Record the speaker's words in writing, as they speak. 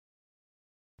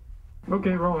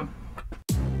Okay, rolling.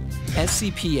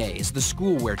 SCPA is the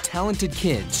school where talented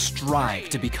kids strive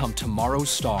to become tomorrow's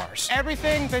stars.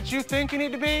 Everything that you think you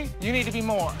need to be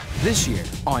more. This year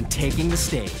on Taking the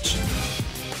Stage,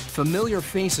 familiar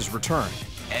faces return.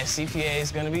 SCPA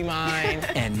is gonna be mine.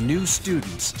 And new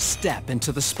students step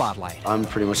into the spotlight. I'm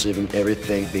pretty much leaving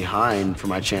everything behind for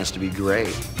my chance to be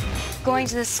great. Going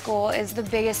to this school is the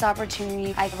biggest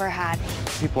opportunity I've ever had.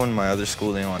 People in my other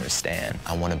school, they don't understand.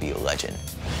 I want to be a legend.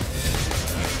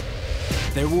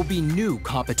 There will be new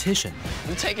competition.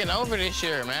 We're taking over this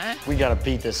year, man. We gotta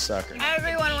beat this sucker.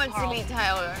 Everyone wants to beat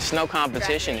Tyler. It's no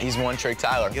competition. He's one trick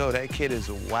Tyler. Yo, that kid is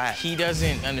whack. He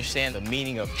doesn't understand the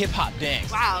meaning of hip-hop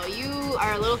dance. Wow, you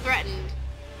are a little threatened.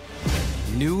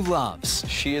 New loves.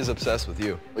 She is obsessed with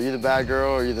you. Are you the bad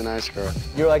girl or are you the nice girl?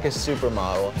 You're like a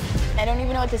supermodel. I don't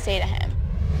even know what to say to him.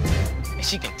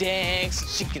 She can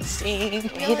dance, she can sing.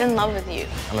 He's in love with you.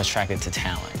 I'm attracted to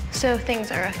talent. So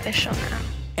things are official now.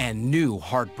 And new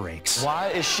heartbreaks. Why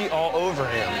is she all over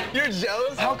him? You're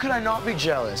jealous? How could I not be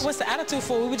jealous? What's the attitude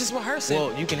for? We were just rehearsing.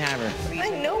 Well, you can have her. I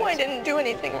know I didn't do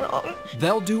anything wrong.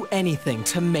 They'll do anything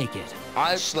to make it.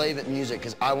 I slave at music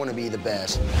because I want to be the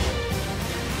best.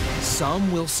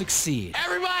 Some will succeed.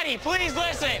 Everybody, please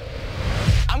listen.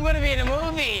 I'm gonna be in a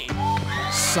movie.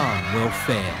 Some will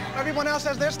fail. Everyone else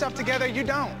has their stuff together, you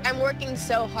don't. I'm working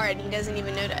so hard, he doesn't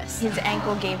even notice. His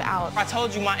ankle gave out. I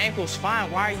told you my ankle's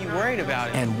fine. Why are you worried about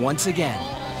it? And once again,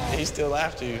 He's still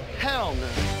after you. Hell no.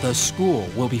 the school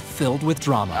will be filled with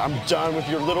drama. I'm done with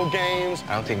your little games.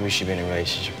 I don't think we should be in a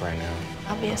relationship right now.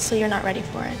 Obviously, you're not ready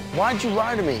for it. Why'd you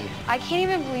lie to me? I can't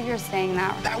even believe you're saying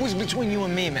that. That was between you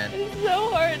and me, man. It's so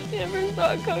hard. Emerson's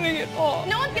not coming at all.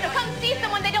 No one's gonna come see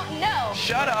someone they don't know.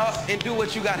 Shut up and do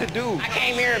what you gotta do. I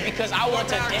came here because I want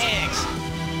to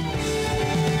dance.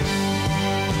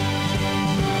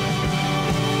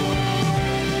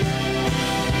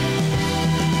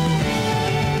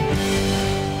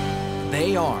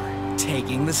 They are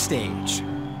Taking the Stage.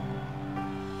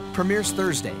 Premieres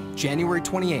Thursday, January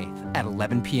 28th at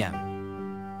 11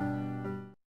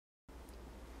 p.m.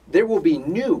 There will be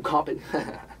new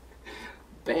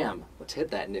Bam, let's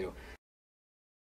hit that new.